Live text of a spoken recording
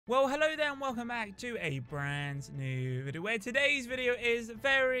Well, hello there and welcome back to a brand new video where today's video is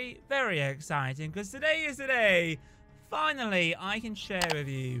very, very exciting because today is the day finally I can share with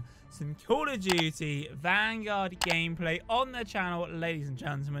you some Call of Duty Vanguard gameplay on the channel, ladies and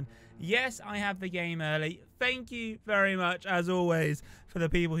gentlemen. Yes, I have the game early. Thank you very much, as always, for the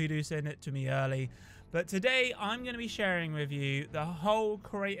people who do send it to me early. But today, I'm going to be sharing with you the whole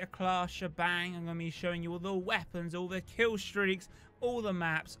creator class shebang. I'm going to be showing you all the weapons, all the kill streaks, all the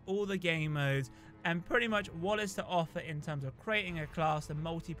maps, all the game modes, and pretty much what is to offer in terms of creating a class and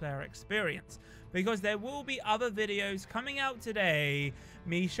multiplayer experience. Because there will be other videos coming out today,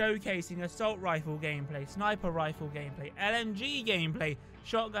 me showcasing assault rifle gameplay, sniper rifle gameplay, LMG gameplay,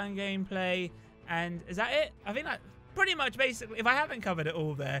 shotgun gameplay, and is that it? I think that pretty much, basically, if I haven't covered it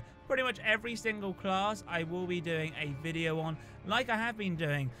all there, pretty much every single class I will be doing a video on, like I have been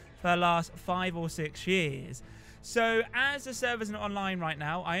doing for the last 5 or 6 years. So, as the server's not online right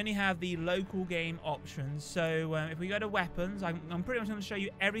now, I only have the local game options. So, if we go to weapons, I'm pretty much going to show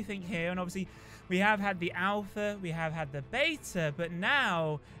you everything here. And obviously, we have had the alpha, we have had the beta, but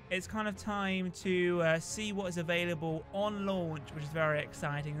now it's kind of time to see what is available on launch, which is very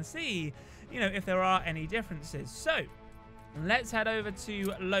exciting, and see, you know, if there are any differences. So, let's head over to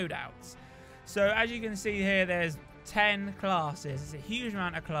loadouts. So, as you can see here, there's 10 classes. It's a huge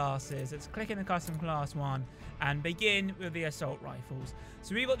amount of classes. Let's click in the custom class one and begin with the assault rifles.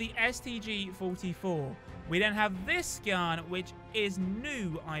 So we've got the STG-44. We then have this gun, which is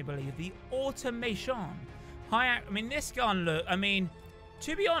new, I believe, the Automation. I mean, this gun, look, I mean,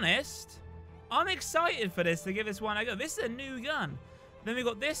 to be honest, I'm excited for this, to give this one a go. This is a new gun. Then we've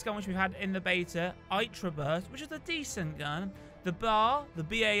got this gun, which we've had in the beta, Ultra Burst, which is a decent gun. The BAR, the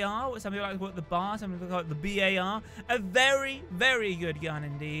BAR, some people like to call it the BAR, some people call it the BAR. A very, very good gun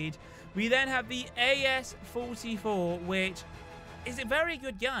indeed. We then have the AS-44, which is a very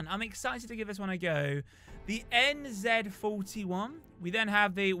good gun. I'm excited to give this one a go. The NZ-41. We then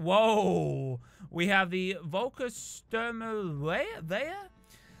have the, whoa, we have the Volkssturmgewehr there.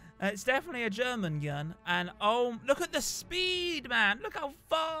 It's definitely a German gun. And oh, look at the speed, man. Look how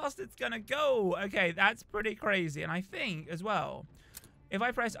fast it's going to go. Okay, that's pretty crazy. And I think as well, if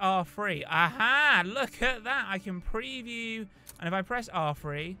I press R3, aha, look at that. I can preview. And if I press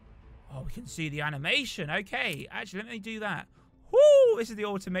R3, oh, we can see the animation. Okay, actually, let me do that. Whoo, this is the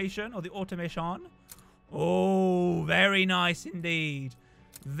automation or the automation. Oh, very nice indeed.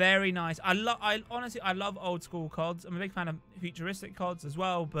 Very nice. Honestly, I love old school CODs. I'm a big fan of futuristic CODs as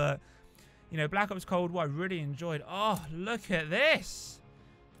well, but you know, Black Ops Cold War I really enjoyed. Oh, look at this.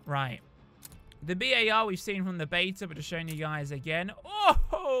 Right. The BAR we've seen from the beta, but just showing you guys again.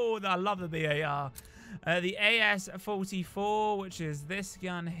 Oh, I love the BAR. The AS-44, which is this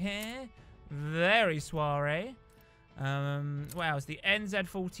gun here. Very soiree. What else? The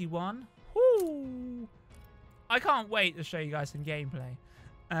NZ-41. Whoo! I can't wait to show you guys some gameplay.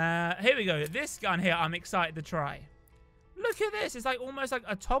 Here we go. This gun here, I'm excited to try. Look at this. It's like almost like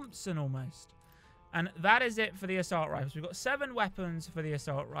a Thompson almost. And that is it for the assault rifles. We've got 7 weapons for the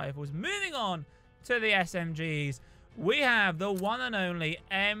assault rifles. Moving on to the SMGs. We have the one and only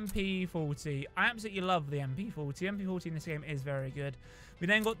MP40. I absolutely love the MP40. MP40 in this game is very good. We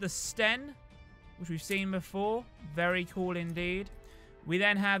then got the Sten, which we've seen before. Very cool indeed. We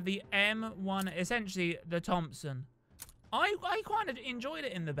then have the M1, essentially the Thompson. I kind of enjoyed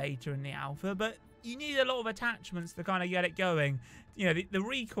it in the beta and the alpha, but you need a lot of attachments to kind of get it going. You know, the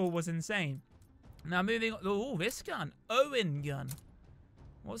recoil was insane. Now moving on, oh, this gun, Owen gun.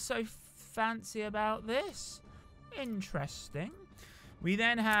 What's so fancy about this? Interesting. We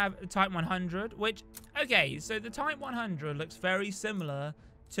then have the Type 100, which, okay, so the Type 100 looks very similar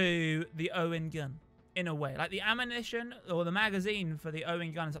to the Owen gun in a way. Like the ammunition or the magazine for the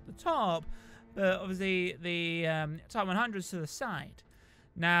Owen gun is up the top, but obviously the Type 100's to the side.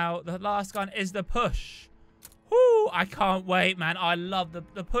 Now, the last gun is the push. Whoo! I can't wait, man. I love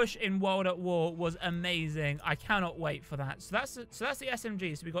the push in World at War was amazing. I cannot wait for that. So that's the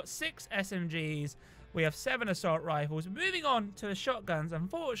SMGs. So we've got 6 SMGs. We have 7 assault rifles. Moving on to the shotguns.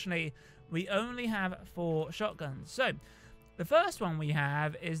 Unfortunately, we only have 4 shotguns. So, the first one we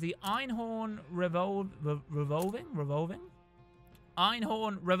have is the Einhorn Revolving?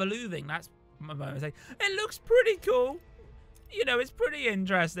 Einhorn Revolving. That's my moment. It looks pretty cool. You know, it's pretty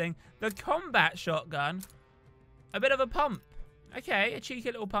interesting. The combat shotgun. A bit of a pump. Okay, a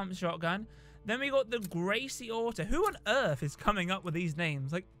cheeky little pump shotgun. Then we got the Gracie Auto. Who on earth is coming up with these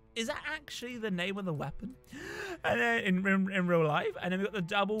names? Like, is that actually the name of the weapon? And then in real life. And then we got the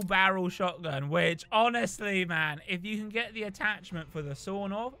double barrel shotgun, which honestly, man, if you can get the attachment for the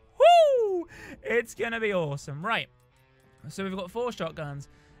sawn off, whoo, it's gonna be awesome. Right. So we've got 4 shotguns.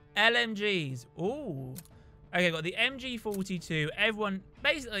 LMGs. Ooh. Okay, got the MG42. Everyone,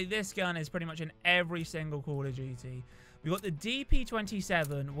 basically, this gun is pretty much in every single Call of Duty. We got the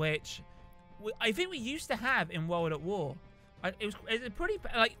DP27, which I think we used to have in World at War. It's a pretty,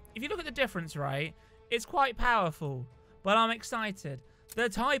 like, if you look at the difference, right, it's quite powerful, but I'm excited. The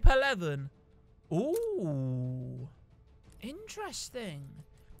Type 11. Ooh. Interesting.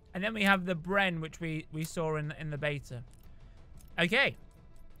 And then we have the Bren, which we saw in the beta. Okay.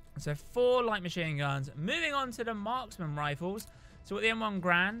 So 4 light machine guns. Moving on to the marksman rifles. So with the M1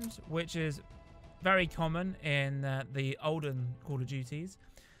 Grand, which is very common in the olden Call of Duties.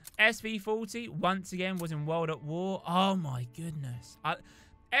 SV40, once again, was in World at War. Oh my goodness.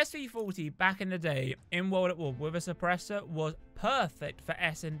 SV40 back in the day in World at War with a suppressor was perfect for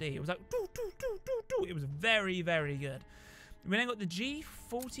S&D. It was like, doo, doo, doo, doo, doo. It was very, very good. We then got the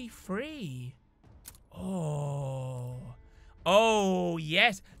G43. Oh,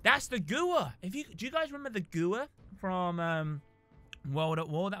 yes. That's the GUA. Do you guys remember the GUA from World at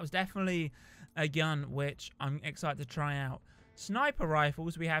War? That was definitely a gun which I'm excited to try out. Sniper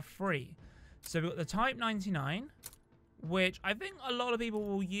rifles, we have 3. So we've got the Type 99, which I think a lot of people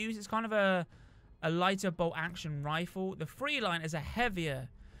will use. It's kind of a lighter bolt action rifle. The Freeline is a heavier.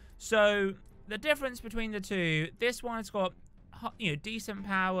 So the difference between the two, this one's got, you know, decent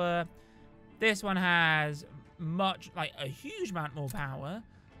power. This one has a huge amount more power.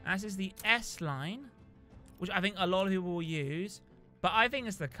 And this is the S-Line, which I think a lot of people will use. But I think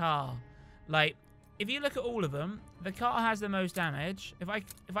it's the car. Like, if you look at all of them, the car has the most damage. If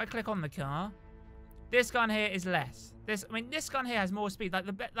I click on the car, this gun here is less. This gun here has more speed.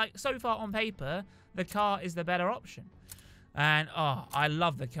 Like so far on paper, the car is the better option. And oh, I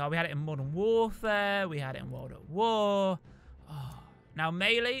love the car. We had it in Modern Warfare. We had it in World at War. Oh. Now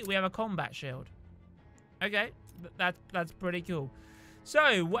melee, we have a combat shield. Okay, that's pretty cool.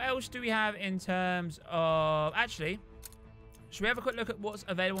 So what else do we have in terms of... Actually, should we have a quick look at what's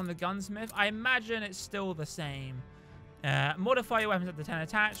available on the gunsmith? I imagine it's still the same. Modify your weapons up to 10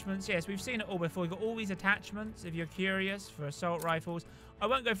 attachments. Yes, we've seen it all before. We've got all these attachments, if you're curious, for assault rifles. I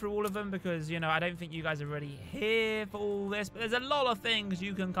won't go through all of them because, you know, I don't think you guys are really here for all this. But there's a lot of things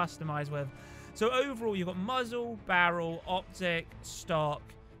you can customize with. So overall, you've got muzzle, barrel, optic, stock,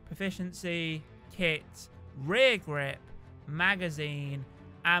 proficiency, kit, rear grip, magazine,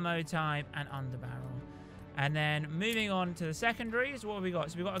 ammo type, and underbarrel. And then moving on to the secondaries, what have we got?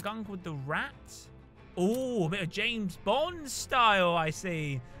 So we've got a gun called the Rat. Oh, a bit of James Bond style, I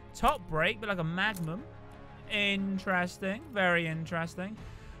see. Top break, but like a Magnum. Interesting. Very interesting.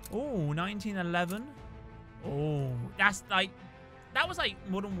 Oh, 1911. Oh, that's like... That was like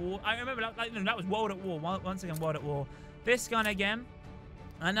Modern War. I remember that was World at War. Once again, World at War. This gun again.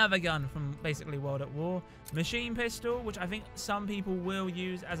 Another gun from basically World at War. Machine pistol, which I think some people will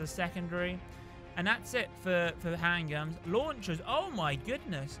use as a secondary. And that's it for handguns. Launchers. Oh my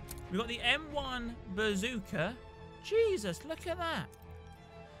goodness. We've got the M1 bazooka. Jesus, look at that.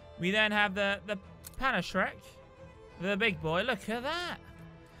 We then have the Panashrek. The big boy. Look at that.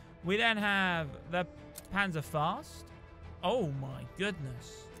 We then have the Panzerfaust. Oh my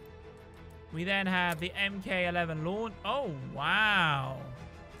goodness. We then have the MK11 launch. Oh, wow.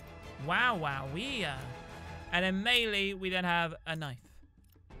 Wow, wowee. And then melee, we then have a knife.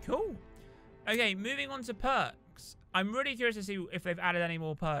 Cool. Okay, moving on to perks. I'm really curious to see if they've added any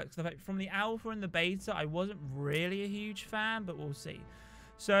more perks. From the alpha and the beta, I wasn't really a huge fan, but we'll see.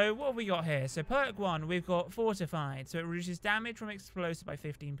 So what have we got here? So perk 1, we've got Fortified. So it reduces damage from explosive by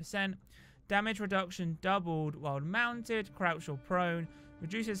 15%. Damage reduction doubled while mounted, crouched or prone.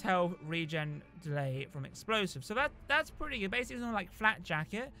 Reduces health regen delay from explosive. So that's pretty good. Basically, it's like flat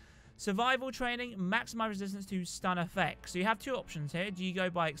jacket. Survival training, maximize resistance to stun effects. So you have 2 options here. Do you go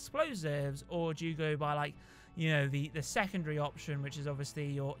by explosives or do you go by, like, you know, the secondary option, which is obviously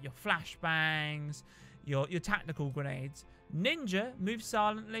your flashbangs, your tactical grenades. Ninja, move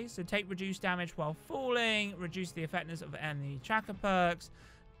silently, so take reduced damage while falling, reduce the effectiveness of enemy tracker perks.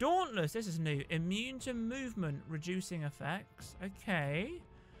 Dauntless, this is new. Immune to movement, reducing effects. Okay.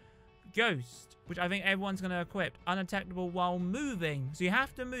 Ghost, which I think everyone's going to equip. Undetectable while moving. So you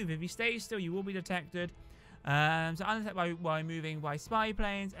have to move. If you stay still, you will be detected. So undetectable while moving by spy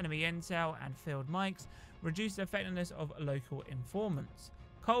planes, enemy intel, and field mics. Reduce the effectiveness of local informants.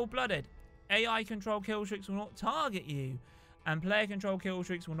 Cold-blooded. AI control kill streaks will not target you. And player control kill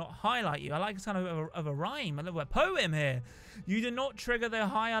streaks will not highlight you. I like kind of a rhyme, a little poem here. You do not trigger the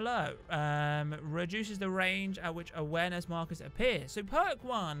high alert. Reduces the range at which awareness markers appear. So perk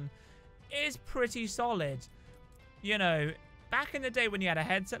 1 is pretty solid. You know, back in the day when you had a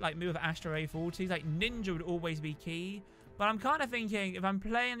headset like me with Astra A40s, like Ninja would always be key. But I'm kind of thinking, if I'm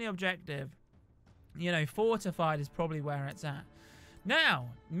playing the objective, you know, Fortified is probably where it's at. Now,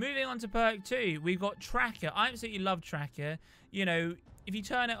 moving on to perk 2, we've got Tracker. I absolutely love Tracker. You know, if you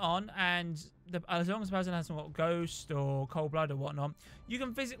turn it on and as long as the person hasn't got Ghost or Cold Blood or whatnot, you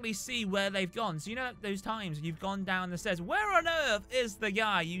can physically see where they've gone. So you know those times you've gone down the stairs, where on earth is the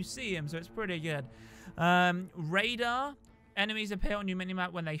guy? You see him, so it's pretty good. Radar. Enemies appear on your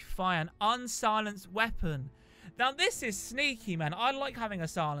minimap when they fire an unsilenced weapon. Now, this is sneaky, man. I like having a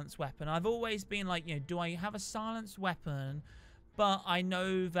silenced weapon. I've always been like, you know, do I have a silenced weapon? But I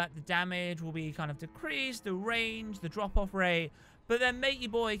know that the damage will be kind of decreased, the range, the drop-off rate. But then matey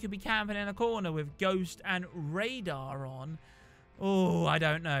boy could be camping in a corner with Ghost and Radar on. Oh, I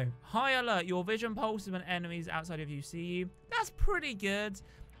don't know. High alert. Your vision pulses when enemies outside of you see you. That's pretty good.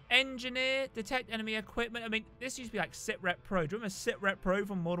 Engineer. Detect enemy equipment. I mean, this used to be like SitRep Pro. Do you remember SitRep Pro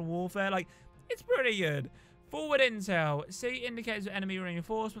from Modern Warfare? Like, it's pretty good. Forward intel. See indicators of enemy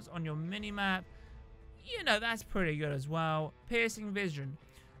reinforcements on your minimap. You know, that's pretty good as well. Piercing vision.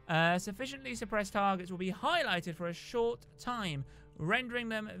 Sufficiently suppressed targets will be highlighted for a short time, rendering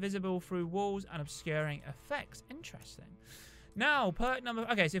them visible through walls and obscuring effects. Interesting. Now, perk number...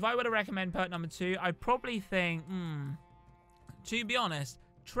 Okay, so if I were to recommend perk number 2, I'd probably think... to be honest,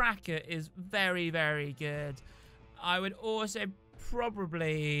 Tracker is very, very good. I would also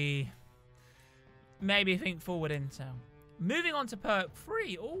probably... maybe think forward intel. Moving on to perk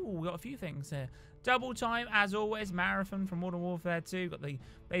 3. Oh, we got a few things here. Double time, as always. Marathon from Modern Warfare 2. Got the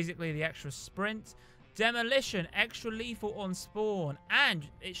basically the extra sprint. Demolition, extra lethal on spawn. And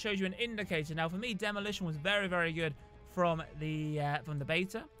it shows you an indicator. Now, for me, Demolition was very, very good from the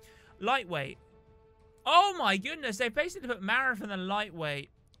beta. Lightweight. Oh, my goodness. They basically put Marathon and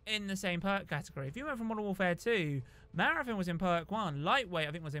Lightweight in the same perk category. If you went from Modern Warfare 2, Marathon was in perk 1. Lightweight,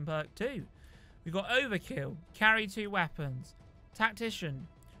 I think, was in perk 2. We've got Overkill. Carry 2 weapons. Tactician.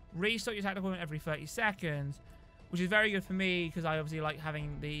 Restock your tactical equipment every 30 seconds, which is very good for me because I obviously like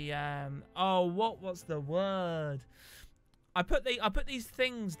having the oh, what's the word? I put these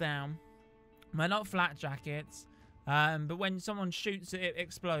things down. They're not flat jackets, but when someone shoots it, it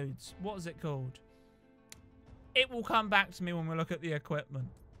explodes. What is it called? It will come back to me when we look at the equipment.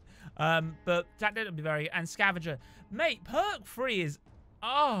 But that would be very... And Scavenger, mate. Perk 3 is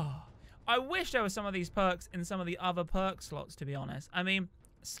I wish there were some of these perks in some of the other perk slots. To be honest, I mean.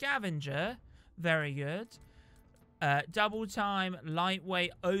 Scavenger, very good. Double time, lightweight,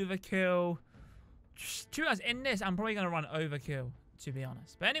 overkill. To us in this, I'm probably going to run overkill, to be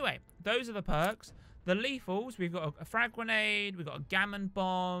honest. But anyway, those are the perks. The lethals, we've got a frag grenade, we've got a gammon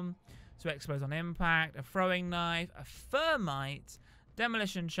bomb, so it explodes on impact, a throwing knife, a thermite,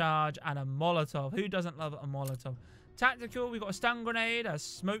 demolition charge, and a Molotov. Who doesn't love a Molotov? Tactical, we've got a stun grenade, a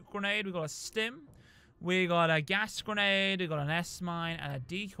smoke grenade, we've got a stim. We got a gas grenade, we got an S-mine, and a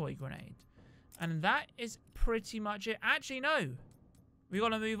decoy grenade. And that is pretty much it. Actually, no. We got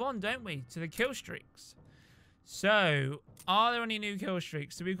to move on, don't we, to the Killstreaks. So, are there any new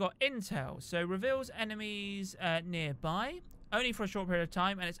Killstreaks? So, we've got Intel. So, reveals enemies nearby, only for a short period of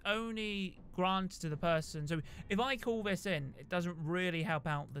time, and it's only granted to the person. So, if I call this in, it doesn't really help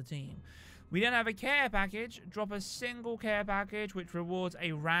out the team. We then have a care package. Drop a single care package, which rewards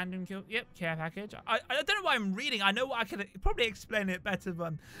a random kill. Yep, care package. I don't know why I'm reading. I know what I could probably explain it better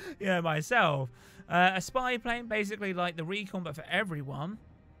than myself. A spy plane, basically like the recon, but for everyone.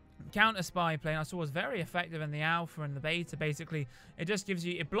 Counter spy plane, I saw was very effective in the alpha and the beta. Basically, it just gives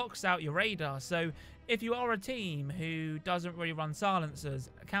you, it blocks out your radar. So if you are a team who doesn't really run silencers,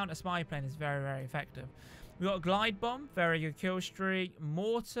 a counter spy plane is very, very effective. We got a glide bomb, very good kill streak.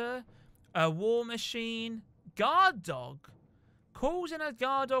 Mortar. A war machine. Guard dog. Calls in a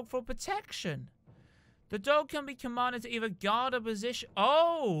guard dog for protection. The dog can be commanded to either guard a position.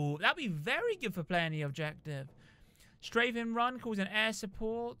 Oh, that'd be very good for playing the objective. Strafing run calls in air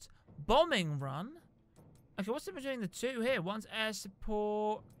support. Bombing run. Okay, what's the between the two here? One's air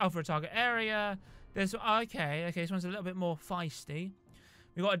support. Oh, for a target area. There's okay. This one's a little bit more feisty.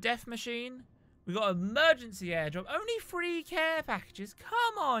 We got a death machine. We got emergency airdrop. Only 3 care packages.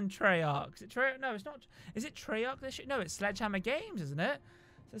 Come on, Treyarch. Is it Treyarch? No, it's not. Is it Treyarch this year? No, it's Sledgehammer Games, isn't it?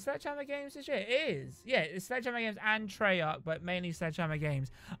 So Sledgehammer Games this year? It is. Yeah, it's Sledgehammer Games and Treyarch, but mainly Sledgehammer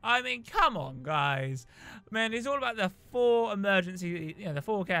Games. I mean, come on, guys. Man, it's all about the 4 emergency, the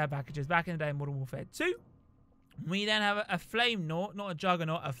 4 care packages back in the day in Modern Warfare 2. We then have a Flame Knot, not a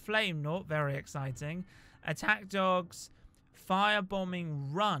Juggernaut, a Flame Knot. Very exciting. Attack Dogs, Firebombing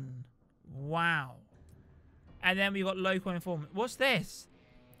Run. Wow. And then we got Local Informant. What's this?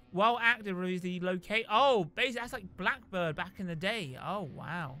 While active, reviews the locate. Oh, basically, that's like Blackbird back in the day. Oh,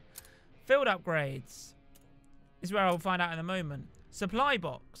 wow. Field upgrades. This is where I'll find out in a moment. Supply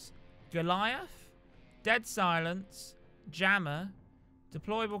box. Goliath. Dead silence. Jammer.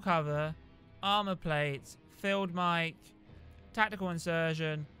 Deployable cover. Armor plates. Field mic. Tactical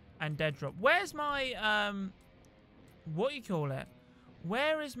insertion. And dead drop. Where's my, what do you call it?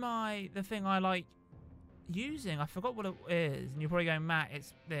 Where is the thing I like using? I forgot what it is. And you're probably going, Matt,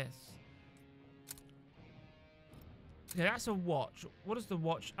 it's this. Okay, that's a watch. What is the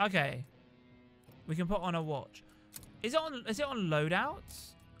watch? Okay. We can put on a watch. Is it on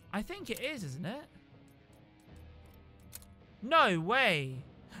loadouts? I think it is, isn't it? No way.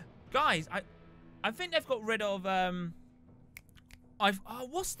 Guys, I think they've got rid of oh,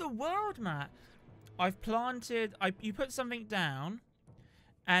 what's the word, Matt? I've planted you put something down,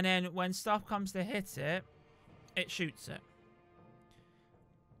 and then when stuff comes to hit it, it shoots it.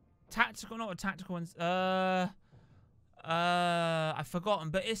 Tactical, not a tactical one. I've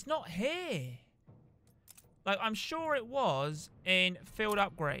forgotten, but it's not here. Like, I'm sure it was in field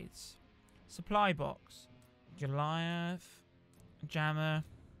upgrades. Supply box. Goliath. Jammer.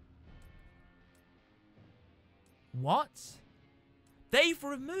 What? They've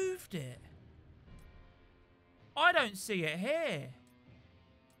removed it. I don't see it here.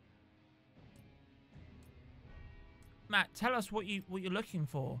 Matt, tell us what you're looking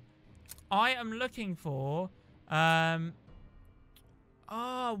for. I am looking for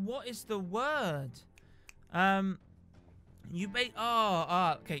what is the word? Okay,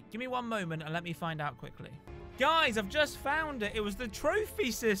 give me one moment and let me find out quickly. Guys, I've just found it. It was the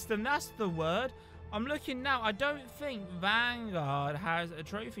trophy system. That's the word. I'm looking now. I don't think Vanguard has a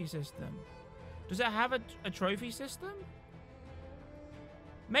trophy system. Does it have a trophy system?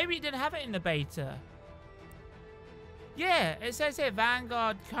 Maybe it didn't have it in the beta. Yeah, it says here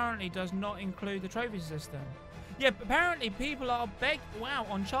Vanguard currently does not include the trophy system. Yeah, apparently people are wow,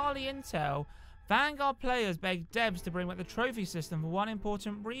 on Charlie Intel, Vanguard players beg devs to bring back the trophy system for one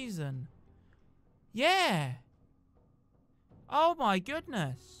important reason. Yeah. Oh my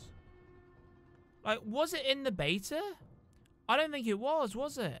goodness. Like, was it in the beta? I don't think it was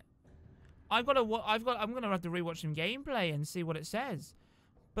it? I'm gonna have to rewatch some gameplay and see what it says.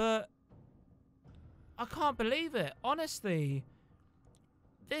 But I can't believe it. Honestly.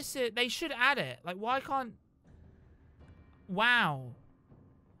 They should add it. Like, why can't... Wow.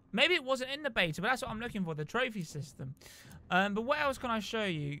 Maybe it wasn't in the beta, but that's what I'm looking for, the trophy system. But what else can I show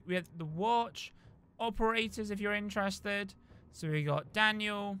you? We have the watch, operators if you're interested. So we got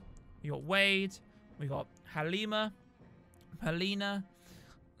Daniel, we got Wade, we got Halima, Helena,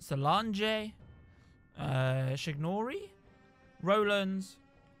 Solange, Shignori, Roland,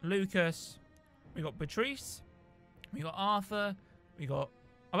 Lucas, we got Patrice, we got Arthur, we got,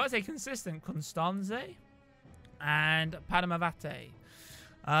 I'm about to say consistent, Constanze, and Padmavate.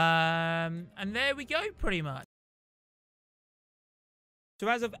 And there we go, pretty much. So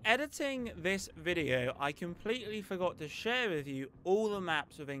as of editing this video, I completely forgot to share with you all the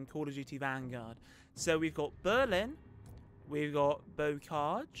maps within Call of Duty Vanguard. So we've got Berlin, we've got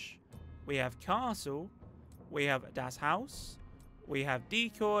Bocage, we have Castle, we have Das Haus, we have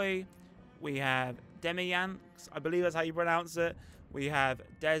Decoy, we have Demiyanx, I believe that's how you pronounce it. We have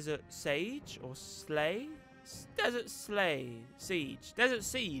Desert Sage, or Slay. Desert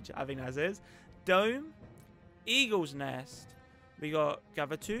Siege, I think that is. Dome, Eagle's Nest, we got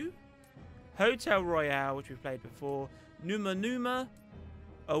Gavatu, Hotel Royale, which we've played before, Numa Numa,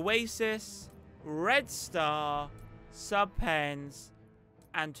 Oasis, Red Star, Subpens,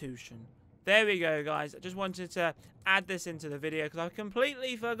 and Tushan. There we go, guys. I just wanted to add this into the video because I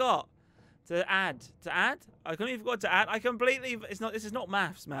completely forgot to add. I completely forgot to add. This is not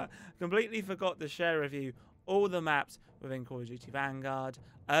maths, Matt. I completely forgot to share with you all the maps within Call of Duty Vanguard.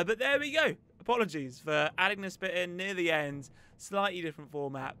 But there we go. Apologies for adding this bit in near the end. Slightly different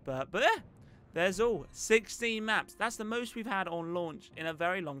format, but there's all 16 maps. That's the most we've had on launch in a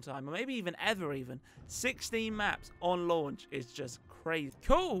very long time, or maybe even ever even. 16 maps on launch is just crazy.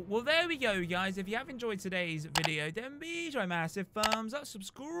 Cool. Well, there we go, guys. If you have enjoyed today's video, then be sure to massive thumbs up,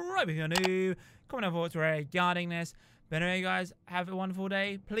 subscribe if you're new, comment down thoughts regarding this. But anyway, guys, have a wonderful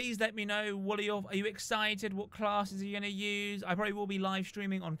day. Please let me know, are you excited? What classes are you going to use? I probably will be live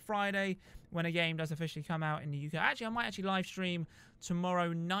streaming on Friday when a game does officially come out in the UK. Actually, I might actually live stream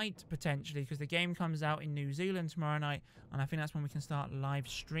tomorrow night, potentially, because the game comes out in New Zealand tomorrow night, and I think that's when we can start live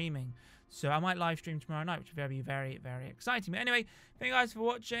streaming. So I might live stream tomorrow night, which will be very, very exciting. But anyway, thank you guys for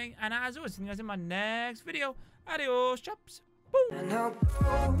watching, and as always, see you guys in my next video. Adios, chaps. Boom.